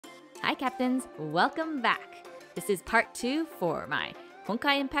Hi Captains, welcome back! This is part 2 for my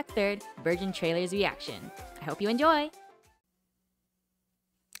Honkai Impact 3rd Virgin Trailers reaction. I hope you enjoy!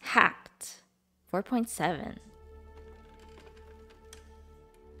 Hacked 4.7.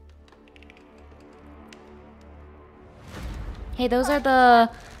 Hey, those are the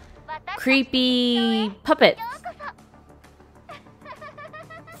creepy puppets.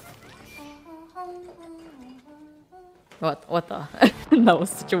 What the? That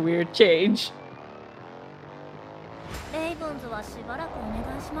was such a weird change.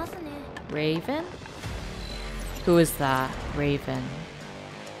 Raven? Who is that? Raven.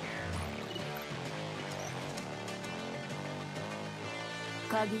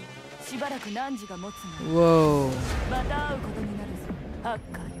 Whoa.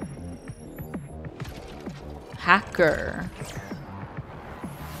 Hacker.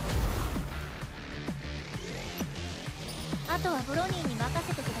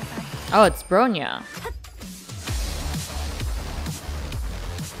 Oh, it's Bronya.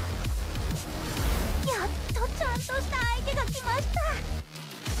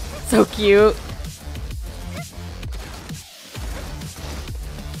 So cute.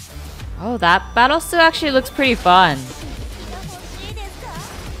 Oh, that battle still actually looks pretty fun.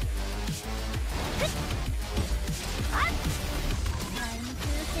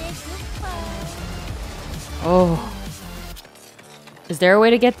 Oh. Is there a way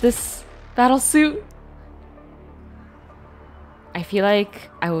to get this battle suit? I feel like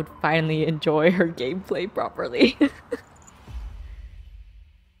I would finally enjoy her gameplay properly.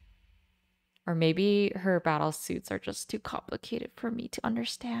 Or maybe her battle suits are just too complicated for me to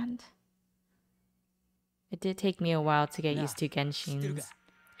understand. It did take me a while to get used to Genshin's.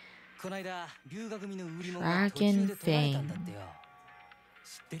 Dragon Fang.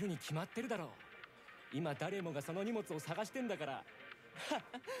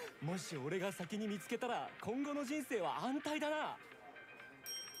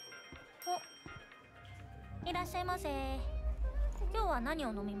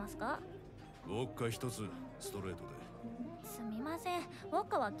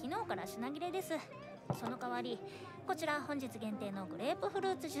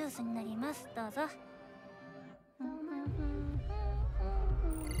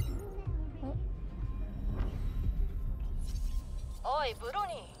 Oi,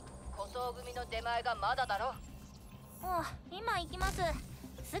 Bronya. 故障組の出前がまだだろ。今行きます。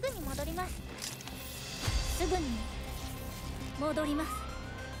すぐに戻ります。すぐに戻ります。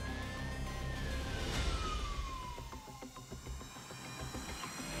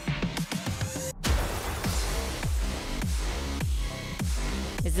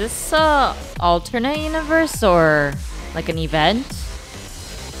Is this a alternate universe or like an event?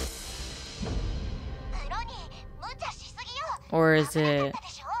 Or is it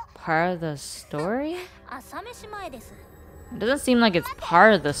part of the story? It doesn't seem like it's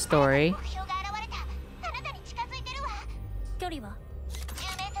part of the story.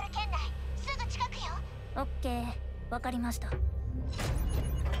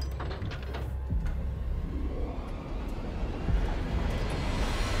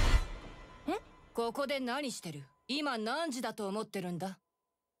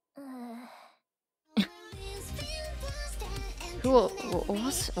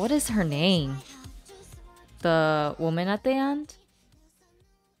 What is her name? The woman at the end?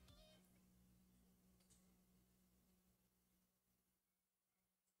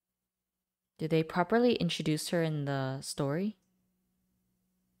 Did they properly introduce her in the story?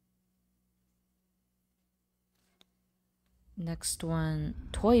 Next one,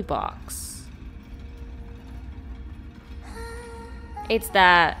 Toy Box. It's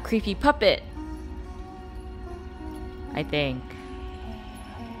that creepy puppet, I think.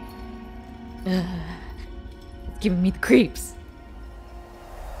 Ugh. It's giving me the creeps.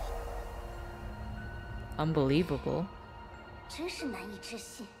 Unbelievable.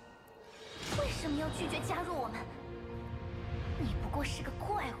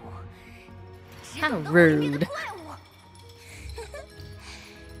 Kind of rude.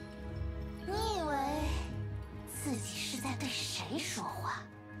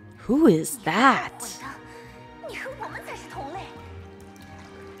 Who is that?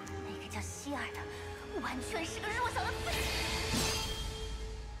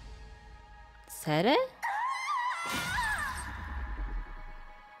 Said it?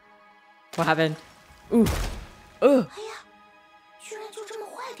 What happened? Ooh. Ugh.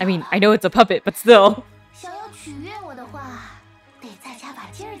 I mean, I know it's a puppet, but still.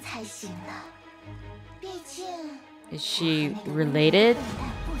 Is she related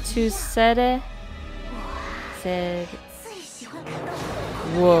to Sere?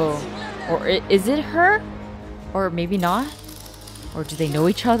 Whoa. Or is it her? Or maybe not? Or do they know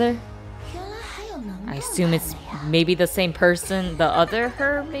each other? I assume it's maybe the same person, the other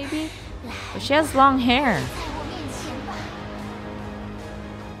her, maybe? But she has long hair.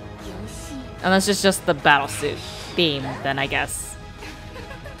 Unless it's just the battlesuit theme, then I guess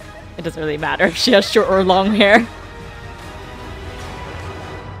it doesn't really matter if she has short or long hair.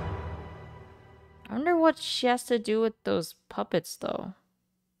 I wonder what she has to do with those puppets, though.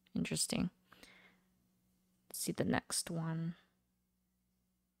 Interesting. Let's see the next one.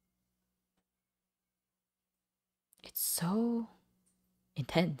 It's so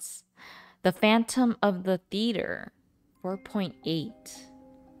intense. The Phantom of the Theater, 4.8.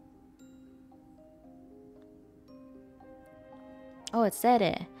 Oh, it said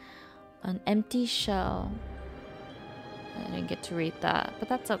it. An empty shell. I didn't get to read that, but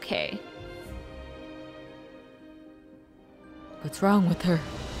that's okay. What's wrong with her?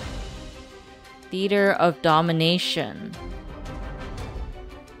 Theater of Domination.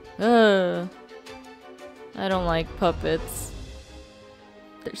 Ugh. I don't like puppets.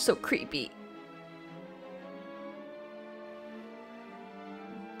 They're so creepy.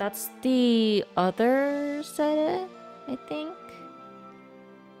 That's the other set, I think.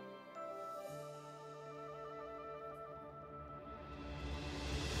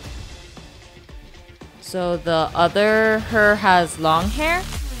 So the other her has long hair?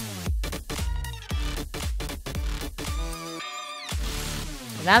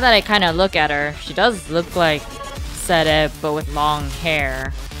 Now that I kind of look at her, she does look like Sere, but with long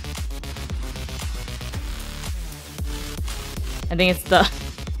hair. I think it's the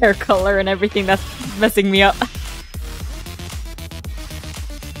hair color and everything that's messing me up.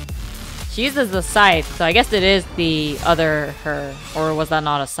 She uses the scythe, so I guess it is the other her. Or was that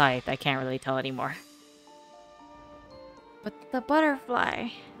not a scythe? I can't really tell anymore. But the butterfly.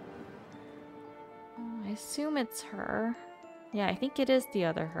 I assume it's her. Yeah, I think it is the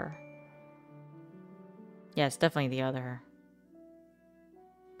other her. Yeah, it's definitely the other her.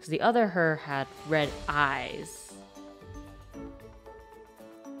 Because the other her had red eyes.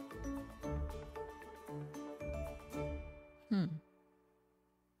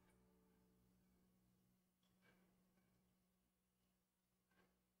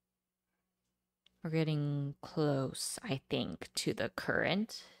 We're getting close, I think, to the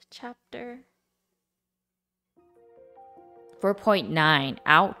current chapter. 4.9,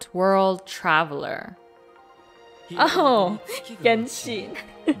 Outworld Traveler. Oh, Genshin.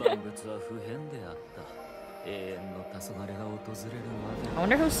 I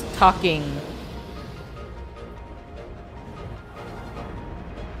wonder who's talking.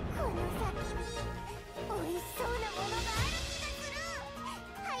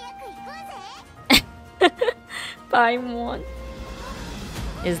 Paimon.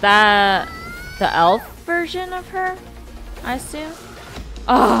 Is that the elf version of her? I assume.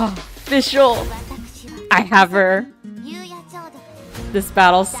 Oh, official. I have her. This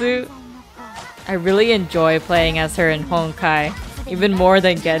battle suit. I really enjoy playing as her in Honkai, even more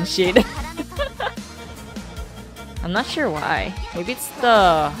than Genshin. I'm not sure why. Maybe it's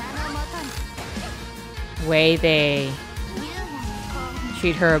the way they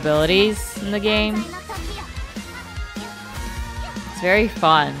treat her abilities in the game. It's very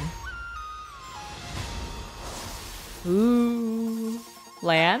fun. Ooh,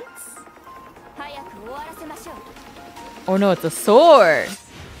 lance? Oh no, it's a sword.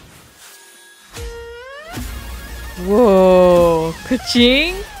 Whoa,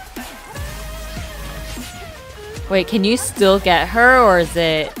 ka-ching? Wait, can you still get her, or is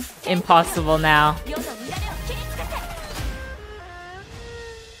it impossible now?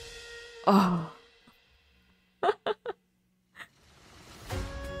 Oh.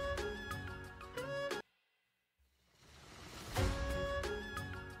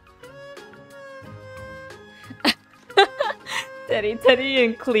 Teddy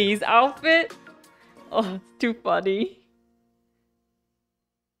and Clee's outfit? Oh, it's too funny.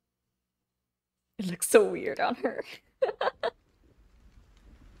 It looks so weird on her.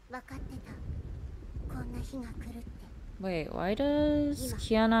 Wait, why does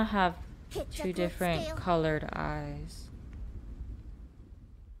Kiana have two different colored eyes?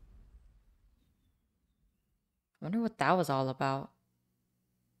 I wonder what that was all about.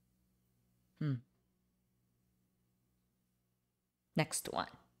 Next one.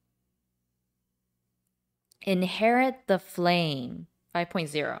 Inherit the Flame,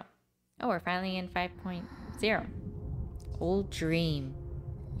 5.0. Oh, we're finally in 5.0. Old Dream.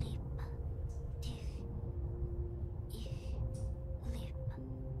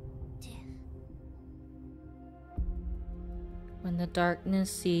 When the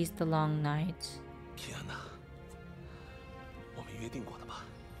darkness sees the long night.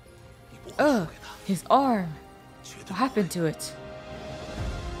 Ugh, his arm. What happened to it?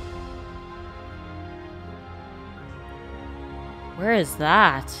 Where is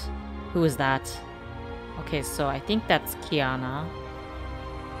that? Who is that? Okay, so I think that's Kiana.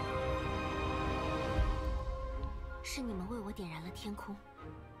 是你们为我点燃了天空，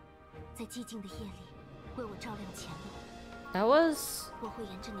在寂静的夜里为我照亮前路。 That was 我会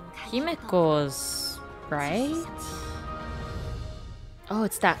沿着你们开出的道路 Himiko's, 继 right? 续向前。 Oh,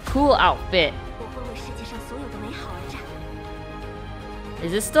 it's that cool outfit. 我会为世界上所有的美好而战。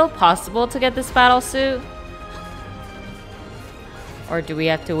 Is it still possible to get this battle suit? Or do we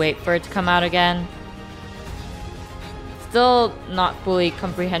have to wait for it to come out again? Still not fully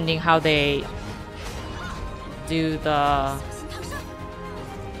comprehending how they do the,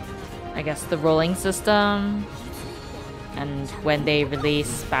 I guess, the rolling system and when they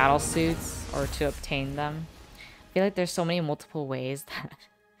release battle suits or to obtain them. I feel like there's so many multiple ways that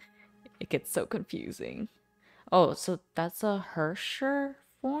it gets so confusing. Oh, so that's a Hersher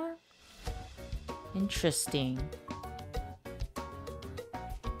form? Interesting.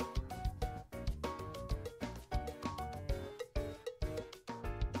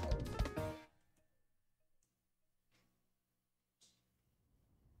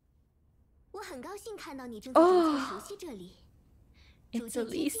 Oh, it's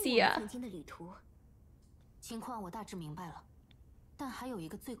Alicia. 曾经的旅途。情况我大致明白了，但还有一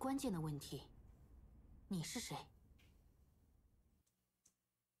个最关键的问题：你是谁？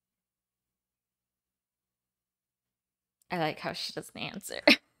 I like how she doesn't answer.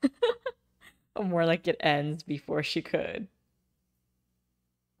 Or more like it ends before she could.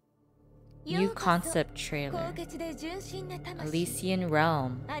 New concept trailer. Elysian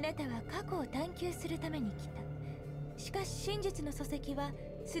Realm. あなたは過去を探求するために来た。しかし真実の礎石は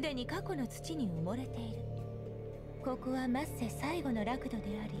すでに過去の土に埋もれている。ここは末世最後の楽土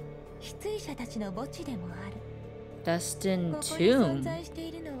であり、失意者たちの墓地でもある。 Destined tomb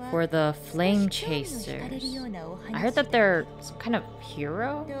for the flame chasers. I heard that they're some kind of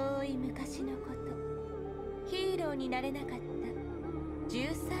hero. 遠い昔のこと。ヒーローになれなかった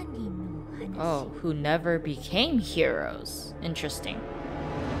13人のお話。 Oh, who never became heroes. Interesting.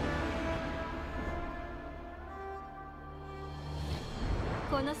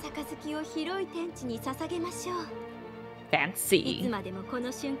 この杯を広い天地に捧げましょう。 Fancy. いつまでもこ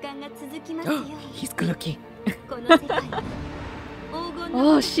の瞬間が続きますように。 He's good looking. この世界は黄金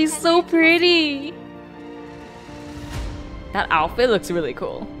の Oh, she's so pretty. That outfit looks really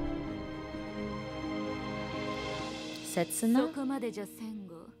cool. そ Setsuna? こまでじゃ戦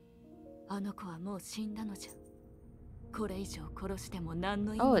後。あの子はもう死んだのじゃ。これ以上殺しても何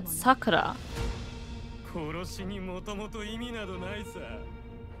の意味も Oh, ない。 it's Sakura. 殺しにもともと意味などないさ。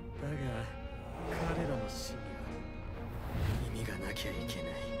だが彼らの死には意味がなきゃいけな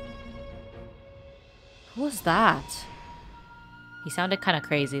い。 Who was that? He sounded kind of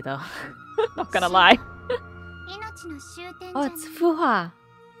crazy though. Not gonna lie. 命の終点じゃ Oh, ない。 it's Fuha.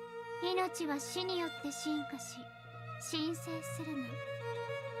 命は死によって進化し、神聖するの。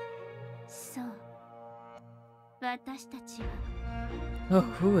そう。私たちは Oh,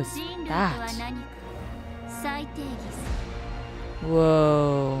 who is 人類とは that? 何か再定義す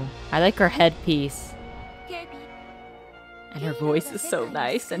Whoa. I like her headpiece. る。ケビ ン And her voice is so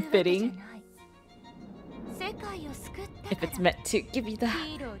nice and fitting. 世界を救った If か it's ら meant to give you the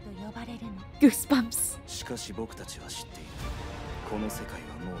ヒーローと呼ばれるの。 goosebumps. しかし僕たちは知っている。この世界は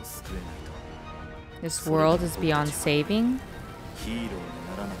もう救えないと。 This world is beyond saving. ヒーローに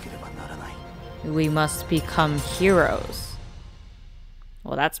ならなければならない。 We must become heroes.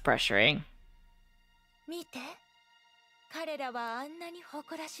 Well, that's pressuring. 見て。彼らはあんなに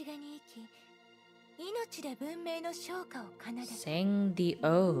誇らしげに生き、命で文明の昇華を奏でた。 Sang the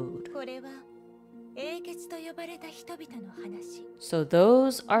ode. これは英傑と呼ばれた人々の話。 So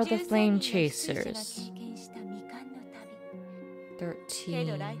those are the 13 flame 人の出演者が chasers. 経験した未完の旅。けど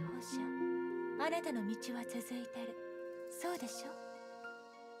 13. 来訪者、あなたの道は続いてる。そうでしょ？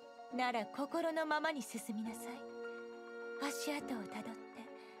なら心のままに進みなさい。足跡をたどって、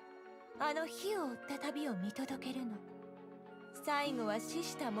あの火を追った旅を見届けるの。最後は死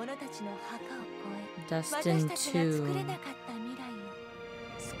した者たちの墓を越え、 Destined 私たちが作れ to なかった未来を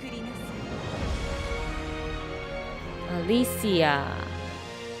作りなさい。 Alicia.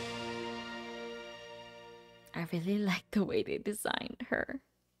 I really like the way they designed her.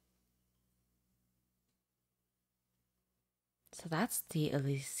 So that's the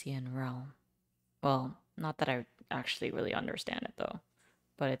Elysian realm. Well, not that I actually really understand it though.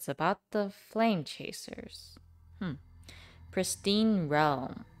 But it's about the flame chasers. Pristine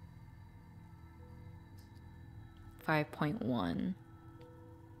Realm. 5.1.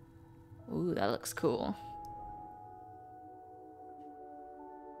 Ooh, that looks cool.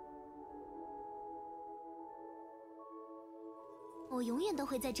 我永远都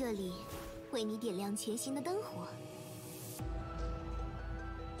会在这里为你点亮前行的灯火。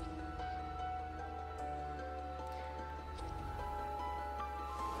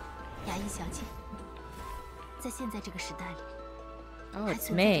雅音小姐，在现在这个时代里， Oh, 还 it's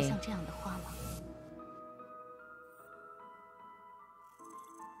存在着 May. 像这样的花吗？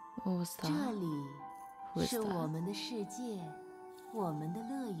 What was 这 that? 里 Who is 是 that? 我们的世界，我们的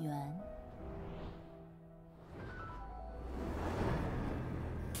乐园。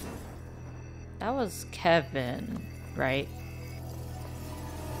 That was Kevin, right?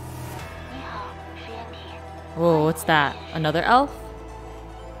 你好，实验体。 Whoa, what's that? Another elf?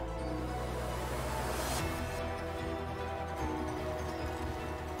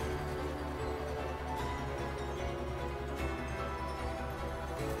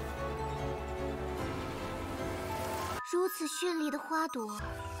 如此绚丽的花朵，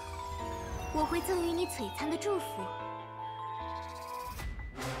我会赠予你璀璨的祝福。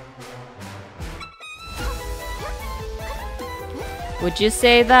 Would you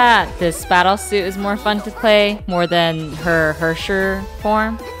say that this battle suit is more fun to play more than her Hersher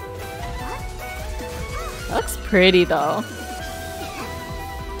form? That looks pretty though.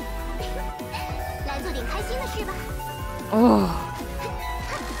 来做点开心的事吧。 Oh.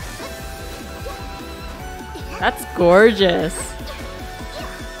 That's gorgeous.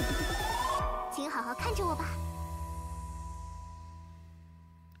 请好好看着我吧。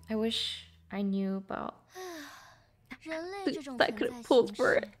 I wish I knew about 人类这种 that 存 could 在 have pulled 形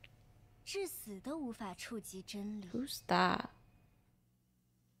for 式 it.，至死都无法触及真理。 Who's that?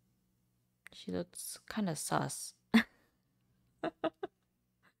 She looks kind of sus.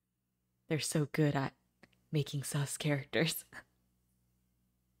 They're so good at making sus characters.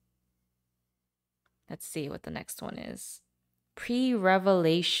 Let's see what the next one is.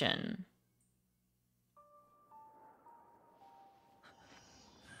 Pre-revelation.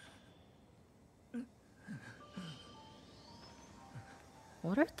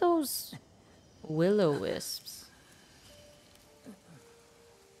 What are those will-o-wisps?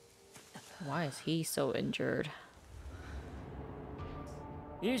 Why is he so injured?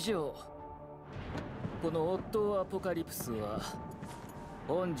 以上このオットーアポカリプスは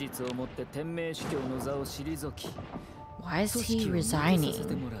本日をもって天命司教の座を退き Why is 組 he 織を抜けさせ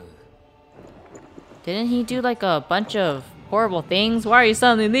て resigning? もらう Didn't he do like a bunch of horrible things? Why are you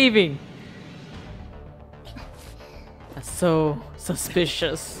suddenly leaving? That's so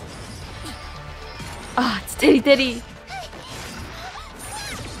suspicious. Ah, it's Teddy Teddy.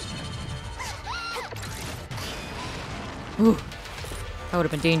 Ooh, that would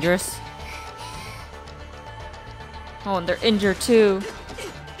have been dangerous. Oh, and they're injured too.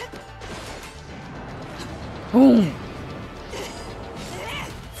 Boom.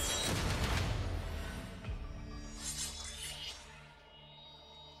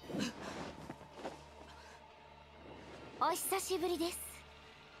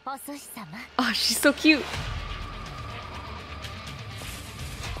 Oh, she's so cute.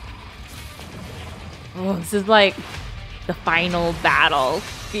 Oh, this is like the final battle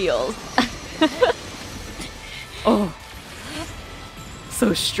feels. Oh,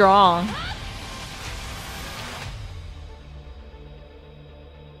 so strong.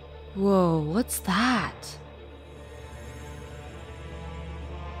 Whoa, what's that?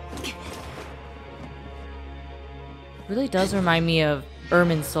 Really does remind me of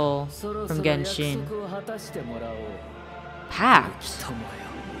Irminsul from Genshin. そろそろ約束を果たしてもらおう Pact. 友よ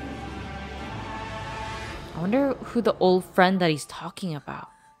I wonder who the old friend that he's talking about.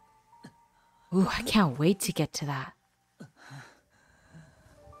 Ooh, I can't wait to get to that.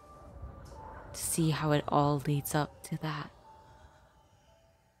 To see how it all leads up to that.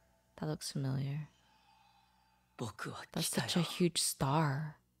 That looks familiar. 僕は That's 来た such a よ huge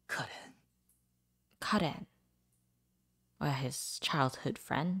star. カレン Karen. Well, his childhood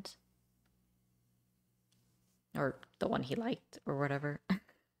friend. Or the one he liked, or whatever.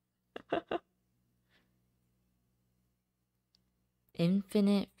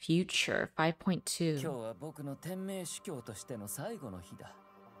 Infinite Future 今 5.2. 日は僕の天命司教としての最後の日だ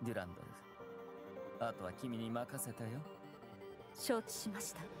デュランドルあとは君に任せたよ承知しま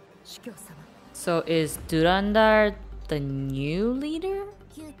した、主教様。 So is Durandar the new leader?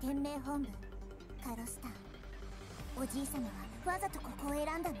 旧天命本部、カロスタン。おじい様はわざとここを選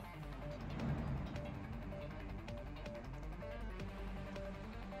んだの。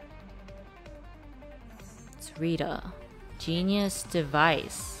 It's Rita. Genius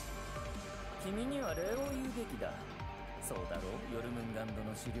device.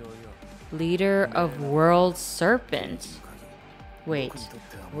 Leader of World Serpent. Wait,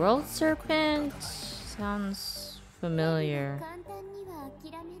 World Serpent sounds familiar.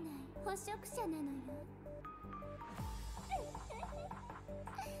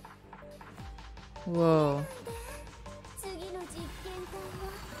 Whoa.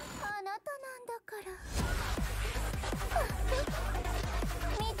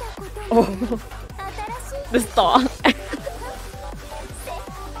 Oh, this dog.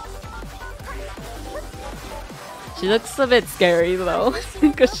 She looks a bit scary though,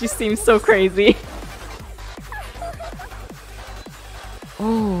 because she seems so crazy.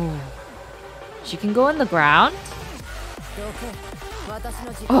 Oh, she can go in the ground?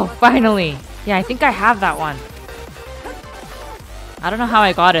 Oh, finally! Yeah, I think I have that one. I don't know how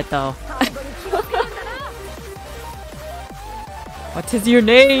I got it though. What is your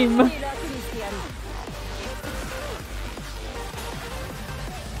name?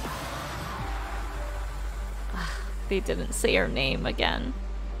 They didn't say her name again.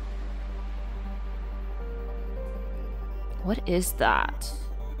 What is that?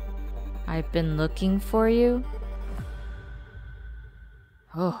 I've been looking for you.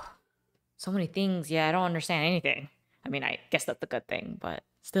 Oh, so many things. Yeah, I don't understand anything. I mean, I guess that's a good thing, but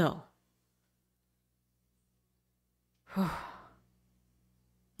still.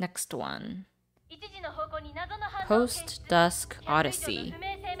 Next one. Post-Dusk Odyssey.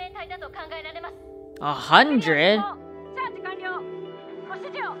 100?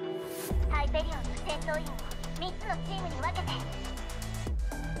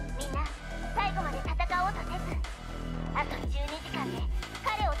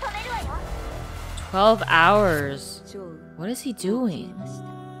 "12 hours. What is he doing?"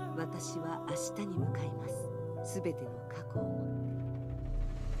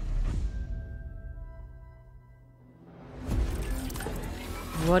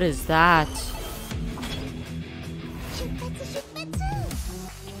 What is that?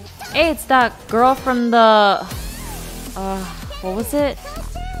 Hey, it's that girl from the... what was it?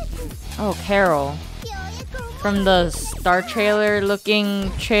 Oh, Carol. From the Star Trailer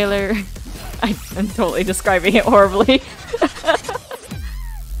looking trailer. I'm totally describing it horribly.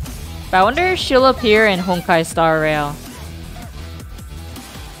 But I wonder if she'll appear in Honkai Star Rail.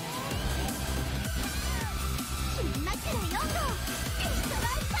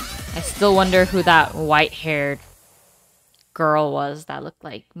 I still wonder who that white-haired girl was that looked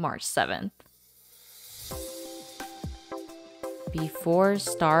like March 7th. Before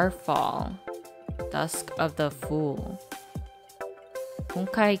Starfall. Dusk of the Fool.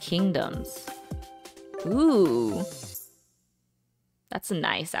 Honkai Kingdoms. Ooh. That's a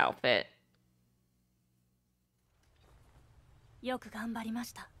nice outfit.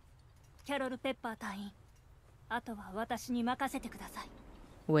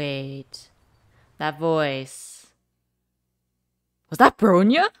 Wait. That voice. Was that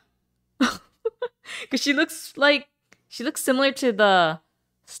Bronya? Because she looks similar to the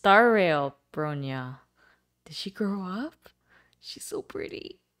Star Rail Bronya. Did she grow up? She's so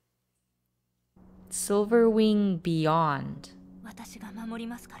pretty. Silverwing Beyond.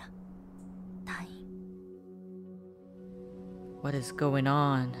 What is going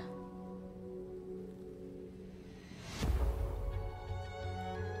on?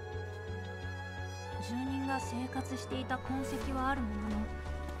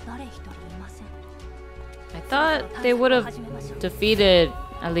 I thought they would have defeated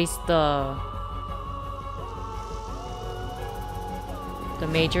at least the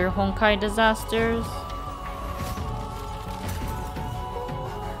major Honkai disasters.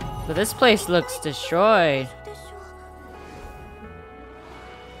 But this place looks destroyed.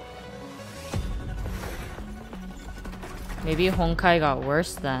 Maybe Honkai got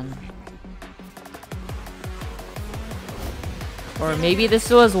worse then. Or maybe this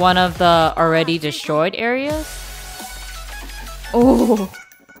was one of the already destroyed areas? Oh!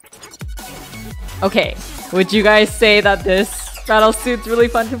 Okay, would you guys say that this battlesuit's really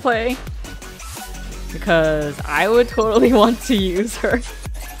fun to play? Because I would totally want to use her,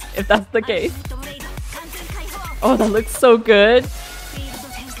 if that's the case. Oh, that looks so good!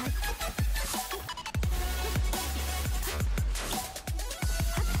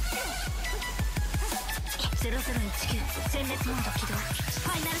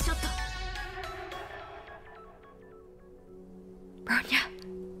 Bronya,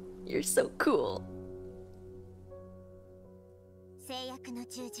 you're so cool.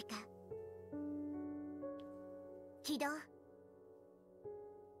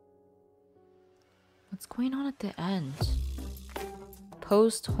 What's going on at the end?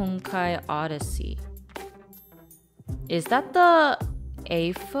 Post Honkai Odyssey. Is that the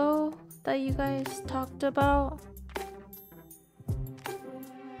AFO that you guys talked about?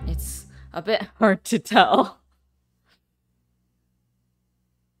 It's a bit hard to tell.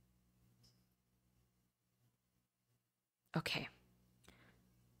 Okay.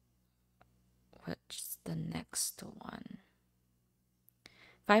 What's the next one?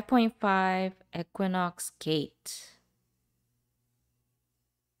 5.5 Equinox Gate.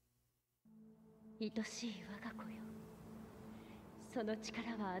 愛しい我が子よ。その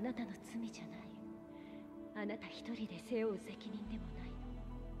力はあなたの罪じゃない。あなた一人で背負う責任でもない。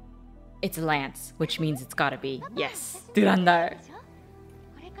 It's Lance, which means it's gotta be. Yes, Durandar. こ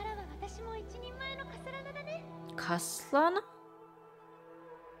れからは私も一人前のカスラナだね。 Kaslana?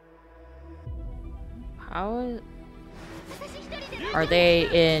 How is... Are they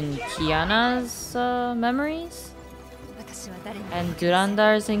in Kiana's memories? And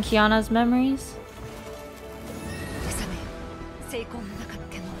Durandar's in Kiana's memories?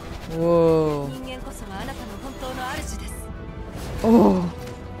 Whoa. Oh.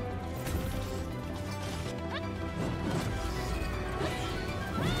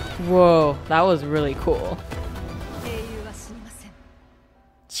 Whoa, that was really cool.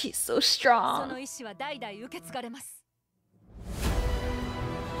 She's so strong.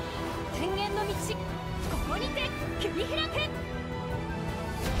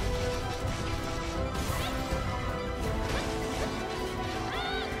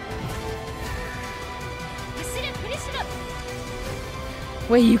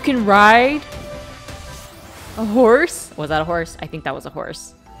 Wait, you can ride a horse? Was that a horse? I think that was a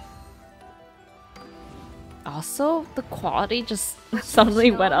horse. Also, the quality just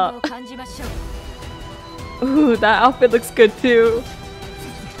suddenly went up. Ooh, that outfit looks good too.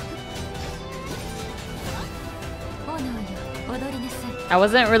 I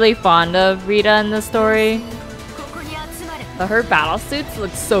wasn't really fond of Rita in the story, but her battle suits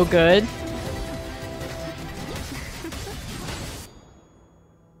look so good.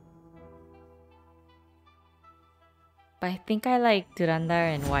 But I think I like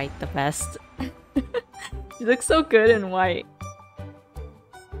Durandar in white the best. He looks so good in white.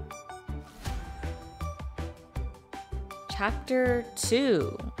 Chapter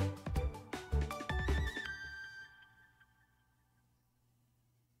 2.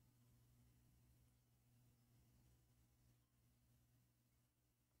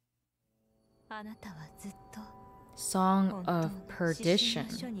 Song of Perdition.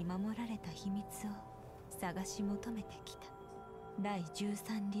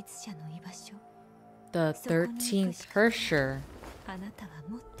 The 13th Herrscher.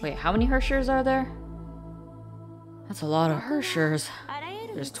 Wait, how many Herrschers are there? That's a lot of Herrschers.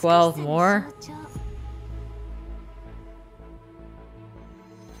 There's 12 more.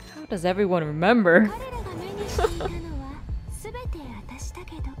 How does everyone remember?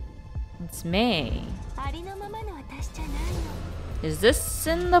 It's May. Is this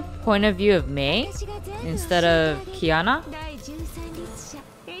in the point of view of May instead of Kiana?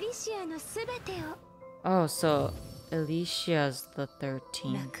 Oh, so Alicia's the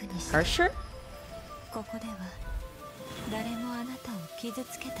 13th Herrscher?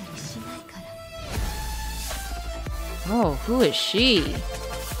 Oh, who is she?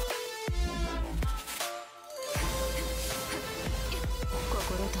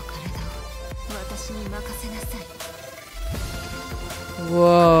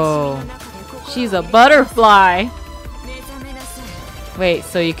 Whoa, she's a butterfly. Wait,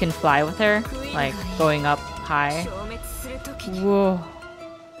 so you can fly with her? Like going up high? Whoa.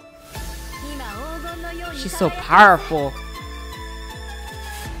 She's so powerful.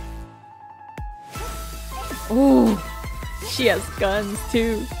 Oh, she has guns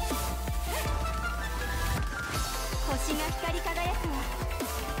too.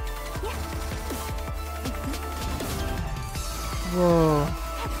 Whoa.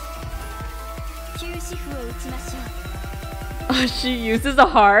 Oh, she uses a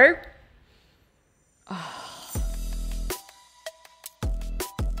harp? Oh.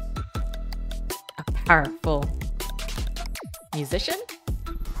 A powerful musician?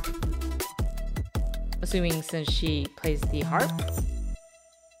 Assuming since she plays the harp?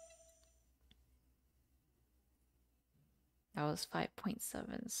 That was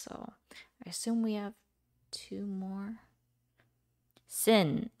 5.7, so I assume we have 2 more.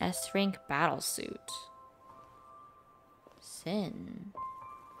 Sin, S-rank battlesuit. Sin.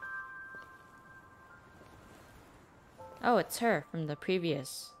 Oh, it's her from the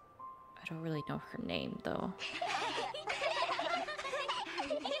previous. I don't really know her name though.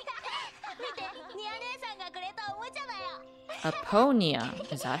 Aponia.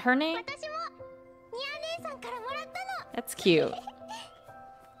 Is that her name? 私もニャ姉さんからもらったの。 That's cute.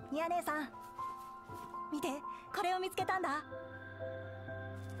 ニャ姉さん、見て、これを見つけたんだ。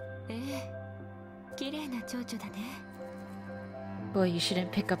ええ、綺麗な蝶々だね。 Boy, you shouldn't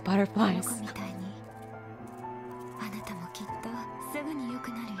pick up この butterflies. 子みたいにあなたもきっとすぐに良く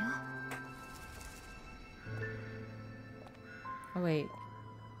なるよ。 Oh wait.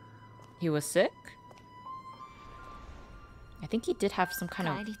 He was sick? I think he did have some kind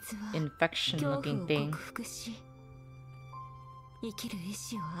of 戒律は infection 恐 looking 怖を thing. 克服し、生きる意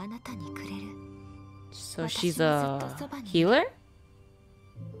志をあなたにくれる。 So she's a healer?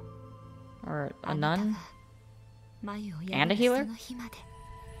 Or a あなた nun? が眉を And 破 a る healer? その日まで。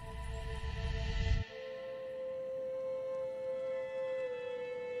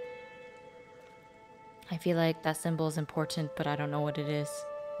 I feel like that symbol is important, but I don't know what it is.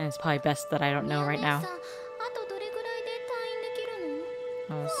 And it's probably best that I don't know right ニャ now. 姉さん、あとどれぐらいで退院できる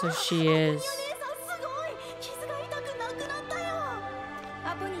の？ Oh, so she is. ニャ姉さん、すごい。傷が痛くなくなったよ。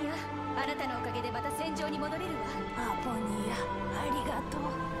アポニア、あなたのおかげでまた戦場に戻れるわ。アポニア、ありがとう。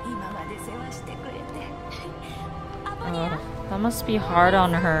今まで世話してくれて。アポニ Oh, ア。 that must be hard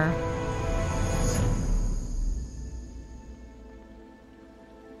on her.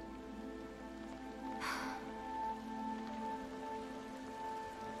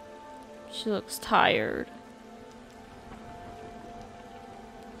 She looks tired.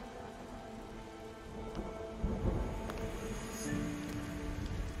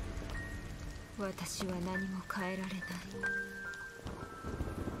 私は何も変えられない。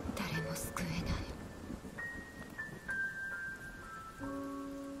誰も救えない。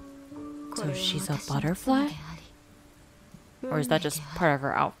 So she's a butterfly? Or is that just part of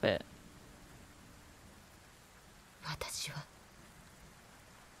her outfit? 私は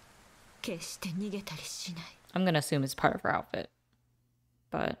決して逃げたりしない。 I'm gonna assume it's part of her outfit.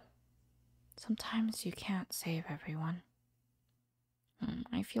 But sometimes you can't save everyone.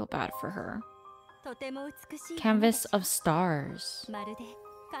 I feel bad for her. とても美しい Canvas of stars. まるで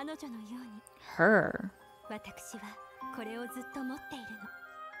彼女のように Her. 私はこれをずっと持っているの。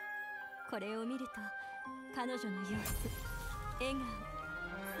これを見ると彼女の様子、笑顔、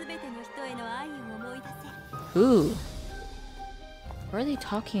すべての人への愛を思い出せる。 Who? What are they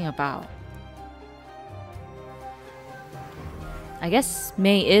talking about? I guess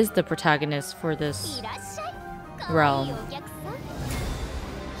Mei is the protagonist for this いらっしゃい。 realm. 可愛いお客さん。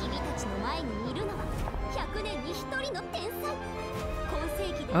君たちの前にいるのは100年に1人の天才。今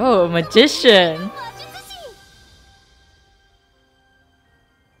世紀で Oh, magician. 魔術師。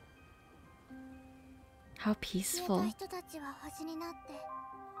 How peaceful. 人たちは星になって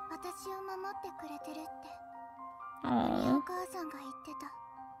私を守ってくれてるって。 Aww. お母さんが言ってた。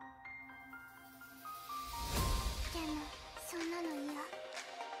でもそんなの嫌。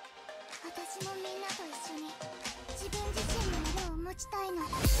私もみんなと一緒に自分自身の色を持ちたいの。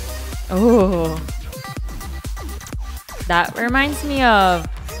 Oh. That reminds me of...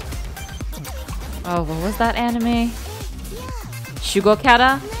 Oh, what was that anime?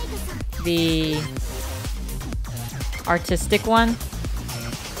 Shugokata? The artistic one?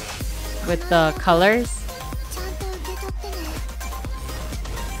 With the colors? ちゃんと受け取ってね。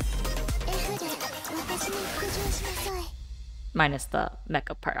F で私に服従しなさい。 Minus the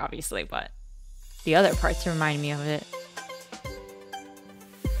mecha part, obviously, but the other parts remind me of it.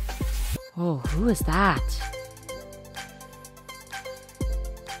 Oh, who is that?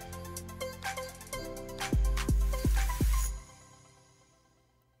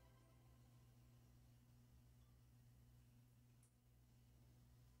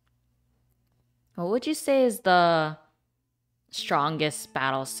 What would you say is the strongest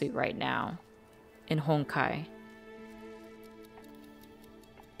battle suit right now in Honkai?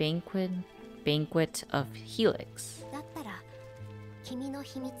 Banquet of Helix. だったら君の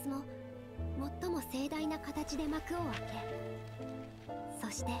秘密も最も盛大な形で幕を開け、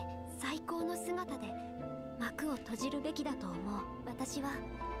そして最高の姿で幕を閉じるべきだと思う。私は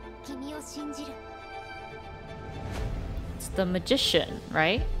君を信じる。 It's the magician,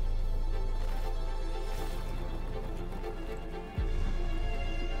 right?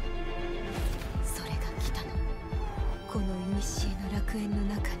 それが来たの。この古の楽園の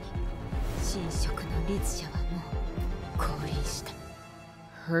中に神職の律者はもう降臨した。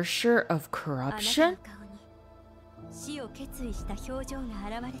 Hersher of あ Corruption? なたの顔に死を決意した表情が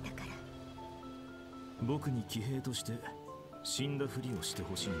現れたから。僕に騎兵として死んだふりをして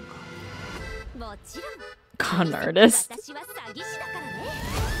ほしいのか。もちろん。 Con artist. 私は詐欺師だからね。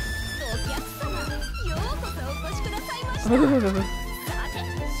お客様、ようこそお越しくださいました。 Ooh, さて、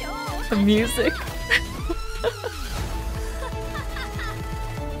ショーを the music.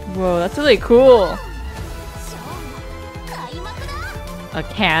 Whoa, that's really cool. 開幕だ A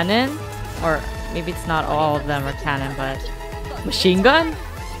cannon? Or maybe it's not all of them are cannon, but machine gun?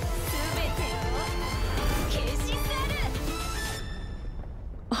 全てを消し去る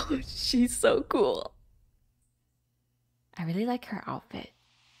Oh, she's so cool. I really like her outfit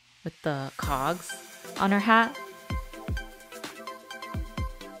with the cogs on her hat.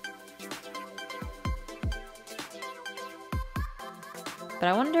 But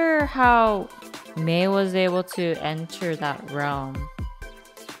I wonder how Mei was able to enter that realm.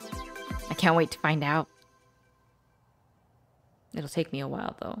 I can't wait to find out. It'll take me a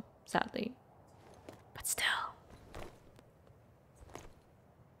while though, sadly. But still.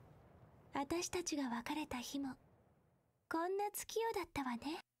 私たちが別れた日もこんな月夜だったわ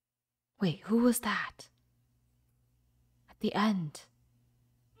ね。 Wait, who was that? At the end.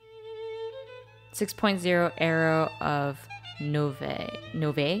 6.0 arrow of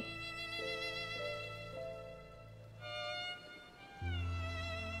Nove?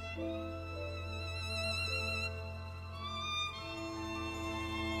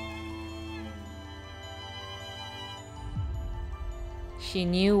 She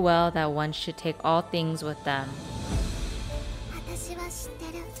knew well that one should take all things with them. 私は知っ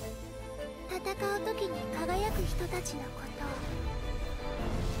てる戦う時に輝く人たちのことを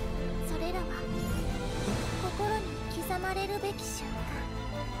それらは心に刻まれるべき瞬間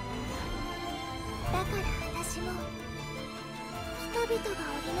だから私も人々が織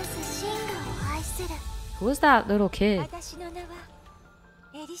りなす真我を愛する Who was that little kid? 私の名は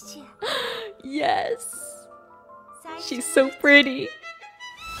エリシア Yes! She's so pretty.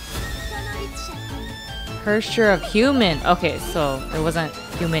 その一者 Her share of human. Okay, so it wasn't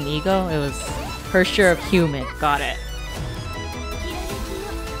human ego, it was her share of human. Got it. きらめきよ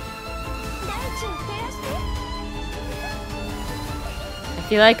大地を照らして I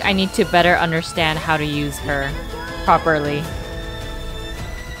feel like I need to better understand how to use her properly.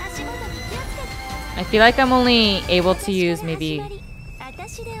 足元に気をつけて I feel like I'm only able to use maybe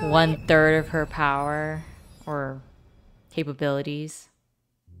私で終わる 1/3 of her power or capabilities.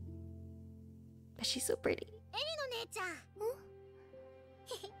 But she's so pretty. エリの姉ちゃん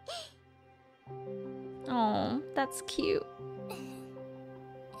Oh, that's cute.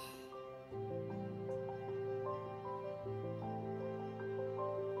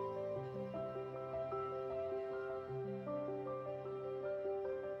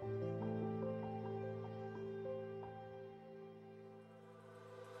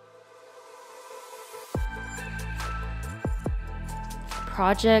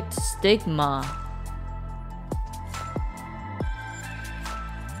 Project Stigma.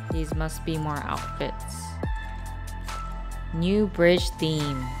 These must be more outfits. New bridge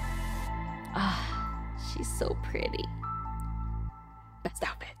theme. Ah, she's so pretty. Best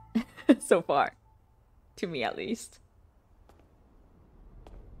outfit so far. To me at least.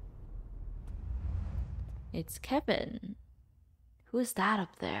 It's Kevin. Who is that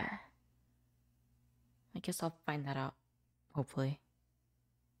up there? I guess I'll find that out. Hopefully.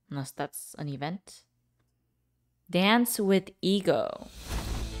 Unless that's an event. Dance with ego.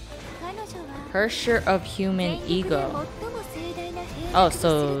 彼女は Her share of human 全力で ego. 最も盛大な平 Oh, 和とす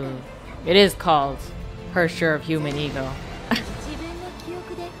る so it is called her share of human ego. 自分の記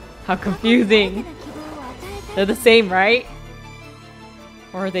憶で How confusing. 新たな希望を与えた They're the same, right?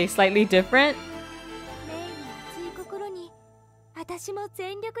 Or are they slightly different? メイの熱い心に私も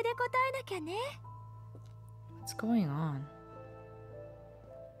全力で応えなきゃね What's going on?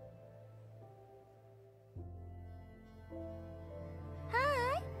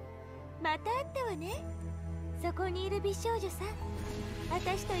 また会ったわねそこにいる美少女さん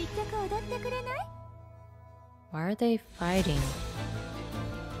私と一曲踊ってくれない Why are they fighting?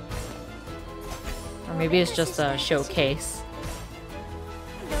 Or maybe it's just a showcase.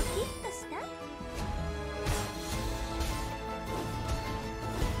 ドキッとした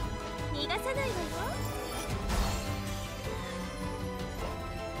逃がさないわよ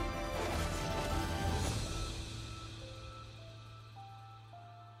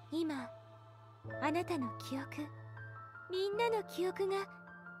今あなたの記憶みんなの記憶が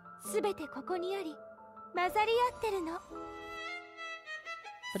すべてここにあり混ざり合ってるの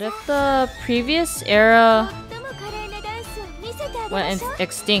But if the previous era 最も華麗なダンスを見せてあげ went ましょう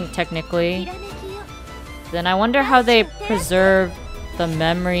extinct き technically, らめきよ then I wonder how they preserve the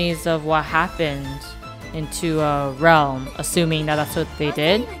memories of what happened into a realm, assuming that that's what they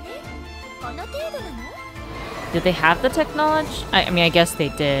did. この程度なの Did they have the technology? I mean, I guess they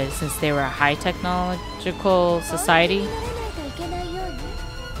did, since they were a high technological society. ならないといけないように燃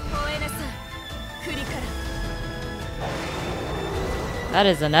えなさいクリカラ That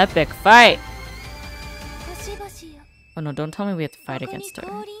is an epic fight. Oh no, don't tell me we have to fight against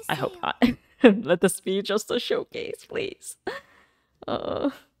her. I hope not. Let this be just a showcase, please.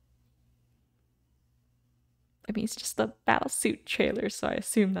 I mean, it's just a battlesuit trailer, so I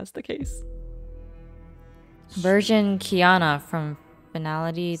assume that's the case. Version Kiana from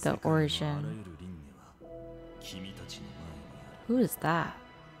Finality The Origin. Who is that?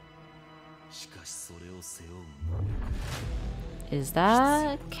 Is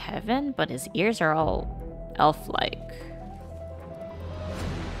that Kevin? But his ears are all elf-like.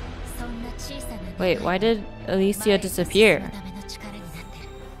 Wait, why did Alicia disappear?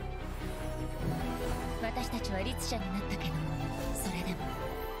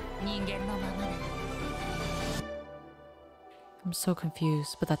 I'm so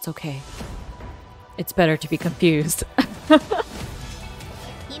confused, but that's okay. It's better to be confused.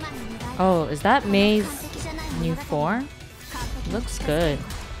 Oh, is that May's new form? Looks good.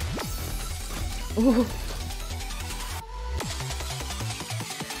 Ooh.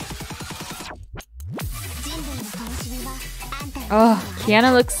 Oh,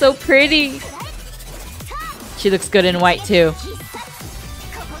 Kiana looks so pretty. She looks good in white too.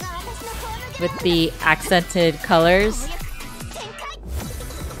 With the accented colors.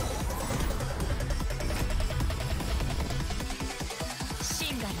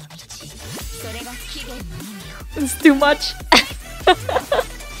 It's too much.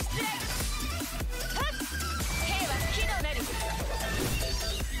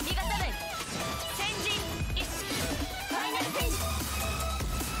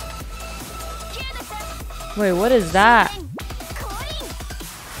 Wait, what is that?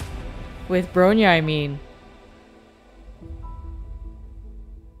 With Bronya, I mean.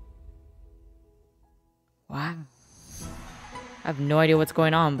 Wow. I have no idea what's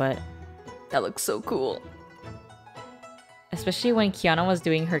going on, but that looks so cool. Especially when Kiana was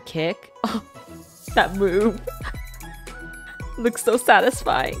doing her kick. Oh, that move. Looks so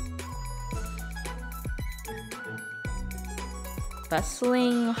satisfying.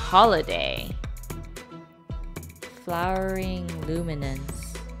 Bustling Holiday. Flowering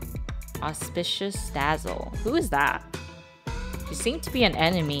Luminance. Auspicious Dazzle. Who is that? She seemed to be an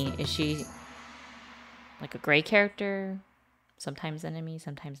enemy. Is she like a gray character? Sometimes enemy,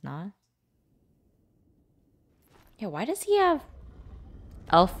 sometimes not. Yeah, why does he have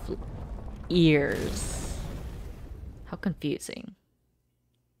elf ears? How confusing.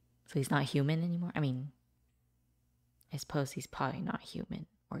 So he's not human anymore? I mean, I suppose he's probably not human.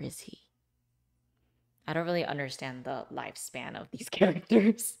 Or is he? I don't really understand the lifespan of these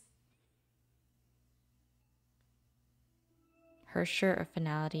characters. Hersher of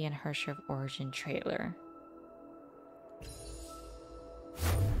Finality and Hersher of Origin trailer.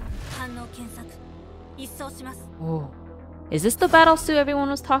 Oh, is this the battle suit everyone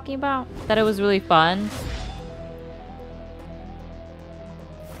was talking about? That it was really fun.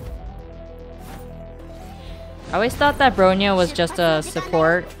 I always thought that Bronya was just a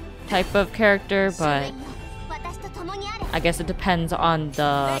support type of character, but I guess it depends on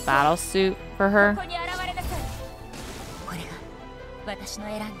the battle suit for her.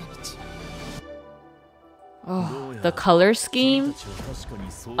 Oh, the color scheme?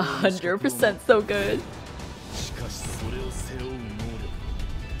 100% so good.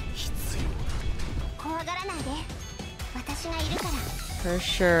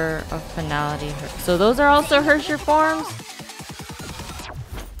 Hersher of Finality. So those are also Hersher forms?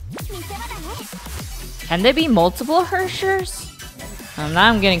 Can there be multiple Hershers? Now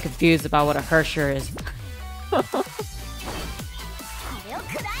I'm getting confused about what a Hersher is.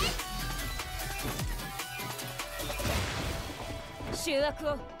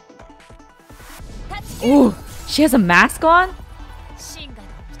 Ooh, she has a mask on?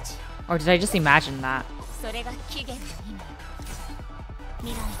 Or did I just imagine that?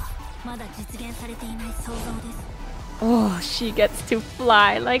 Oh, she gets to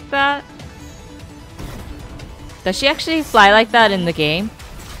fly like that? Does she actually fly like that in the game?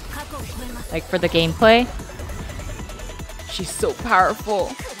 Like for the gameplay? She's so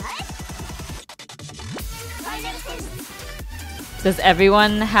powerful. Does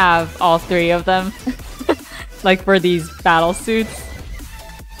everyone have all three of them? Like for these battle suits?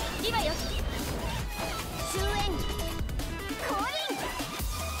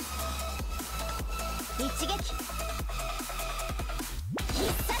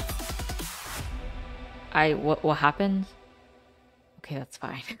 What happened? Okay, that's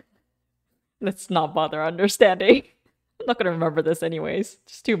fine. Let's not bother understanding. I'm not gonna remember this anyways.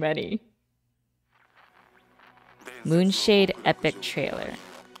 Just too many. Moonshade epic trailer.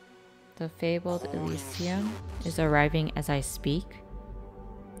 The fabled Elysium is arriving as I speak.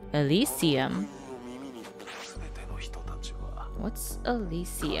 Elysium. What's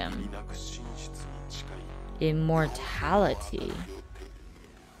Elysium? Immortality.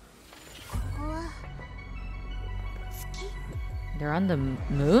 They're on the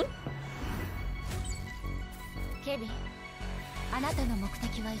moon? ケビン、あなたの目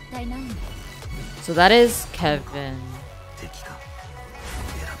的は一体何？ So that is Kevin.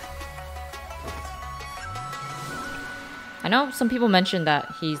 I know some people mentioned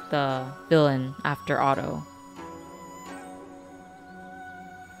that he's the villain after Otto.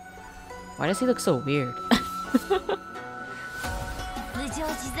 Why does he look so weird?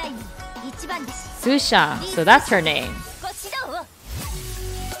 Susha, so that's her name.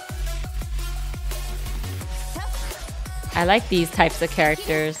 I like these types of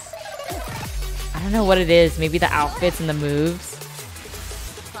characters. I don't know what it is, maybe the outfits and the moves.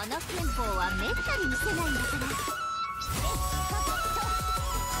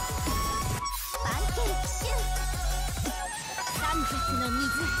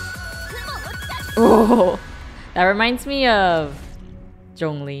 Oh, that reminds me of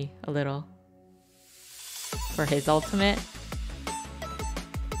Zhongli a little for his ultimate.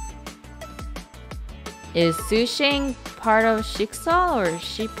 Is Su Sheng part of Shixal or is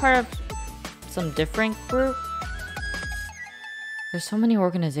she part of some different group? There's so many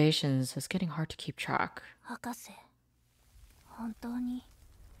organizations, it's getting hard to keep track.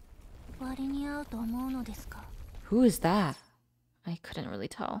 Who is that? I couldn't really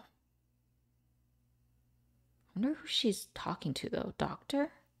tell. I wonder who she's talking to though.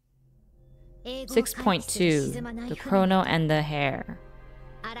 Doctor? 6.2. The chrono and the hair.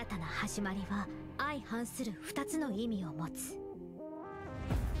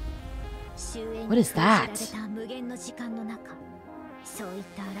 What is that?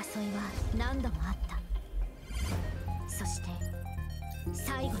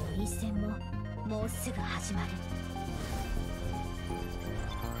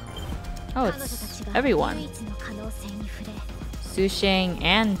 Oh, it's everyone. Su Sheng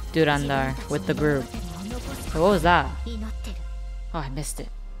and Durandar with the group. So what was that? Oh, I missed it.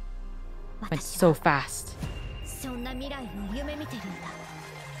 Went so fast.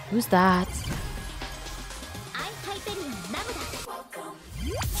 Who's that?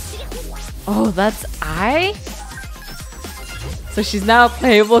 Oh, that's I? So she's now a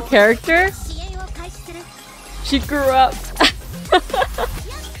playable character? She grew up.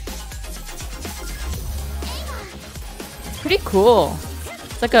 Pretty cool.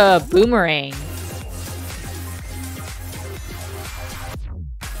 It's like a boomerang.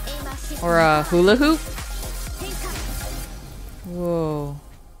 Or a hula hoop. Whoa.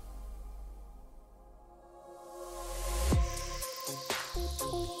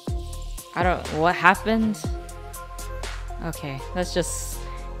 I don't... What happened? Okay, let's just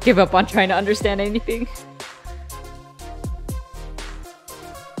give up on trying to understand anything.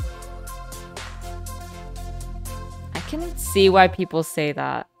 I can see why people say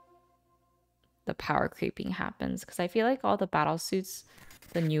that the power creeping happens, because I feel like all the battle suits,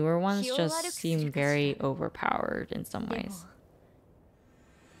 the newer ones, just seem very overpowered in some ways.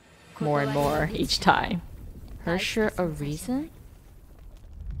 More and more each time. Her sure a reason?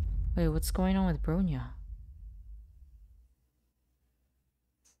 Wait, what's going on with Bronya?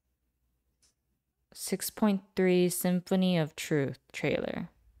 6.3 Symphony of Truth trailer.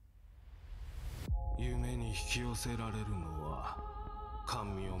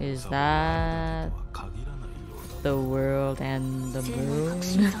 Is that the world and the moon?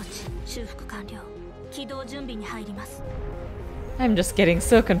 I'm just getting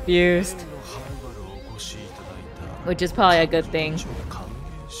so confused. Which is probably a good thing.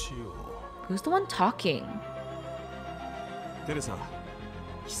 Who's the one talking?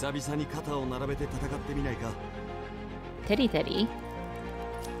 Teddy Teddy.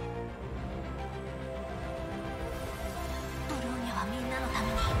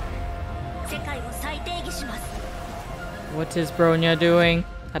 What is Bronya doing?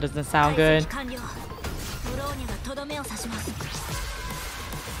 That doesn't sound good.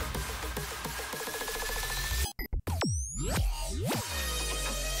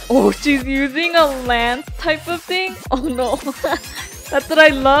 Oh, she's using a lance type of thing? Oh no. That's what I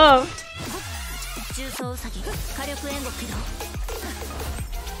loved.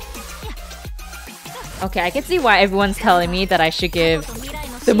 Okay, I can see why everyone's telling me that I should give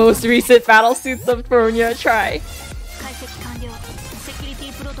the most recent battle suits of Bronya a try.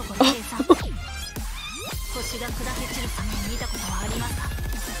 Oh.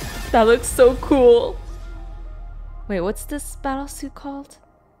 That looks so cool. Wait, what's this battle suit called?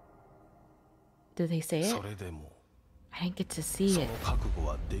 Did they say it? I didn't get to see it.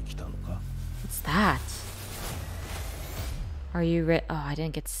 that? Are you ready? Oh, I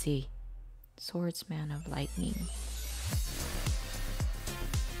didn't get to see. Swordsman of Lightning.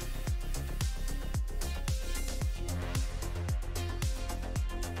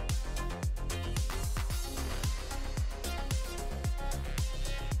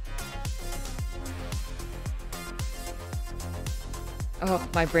 Oh,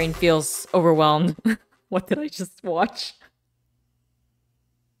 my brain feels overwhelmed. What did I just watch?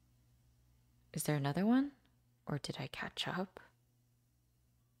 Is there another one? Or did I catch up?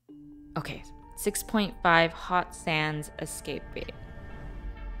 Okay, 6.5 Hot Sands Escape Bait.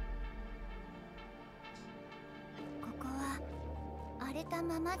 ここは荒れた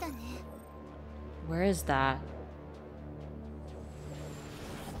ままだね。 Where is that?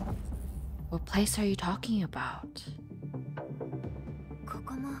 What place are you talking about? こ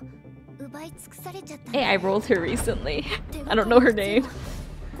こも奪い尽くされちゃった Hey, ね。 I rolled her recently. I don't know her name.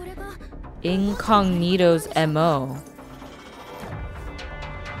 これが Incognito's MO.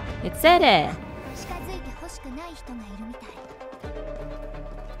 It said it. 近づいて欲しくない人がいるみたい。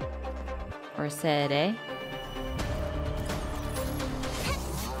 Or said it.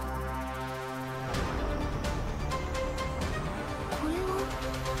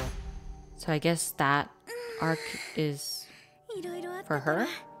 So I guess that arc is いろいろあった for から her? いっ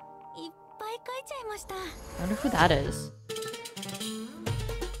ぱい書いちゃいました。 I wonder who that is.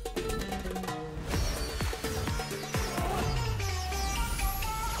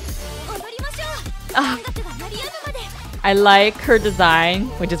 I like her design,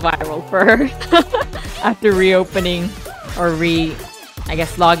 which is why I rolled for her. After reopening or I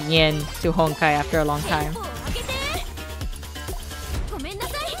guess logging in to Honkai after a long time. ごめんな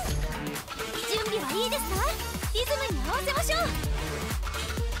さい。準備はいいですか？リズムに合わせましょう。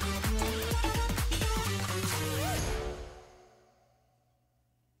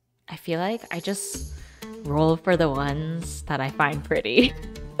 I feel like I just roll for the ones that I find pretty.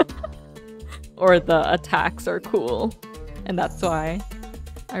 Or the attacks are cool. And that's why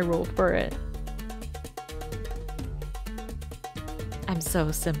I roll for it. I'm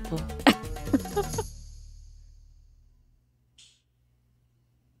so simple.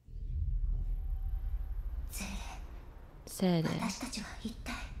 Said it. 私たちは一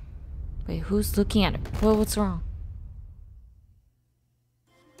体 Wait, who's looking at it? Well, what's wrong?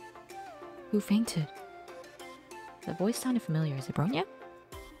 Who fainted? The voice sounded familiar. Is it Bronya?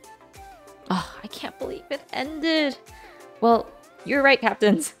 Oh, I can't believe it ended. Well, you're right,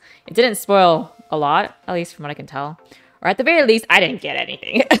 captains. It didn't spoil a lot, at least from what I can tell. Or at the very least, I didn't get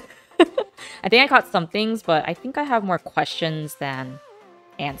anything. I think I caught some things, but I think I have more questions than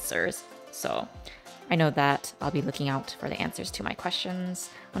answers. So I know that I'll be looking out for the answers to my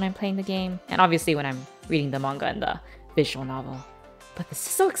questions when I'm playing the game. And obviously when I'm reading the manga and the visual novel. But this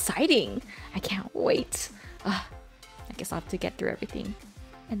is so exciting. I can't wait. I guess I'll have to get through everything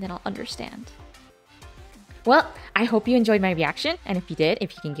and then I'll understand. Well, I hope you enjoyed my reaction. And if you did,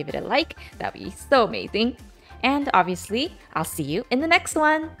 if you can give it a like, that'd be so amazing. And obviously, I'll see you in the next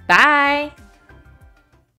one. Bye!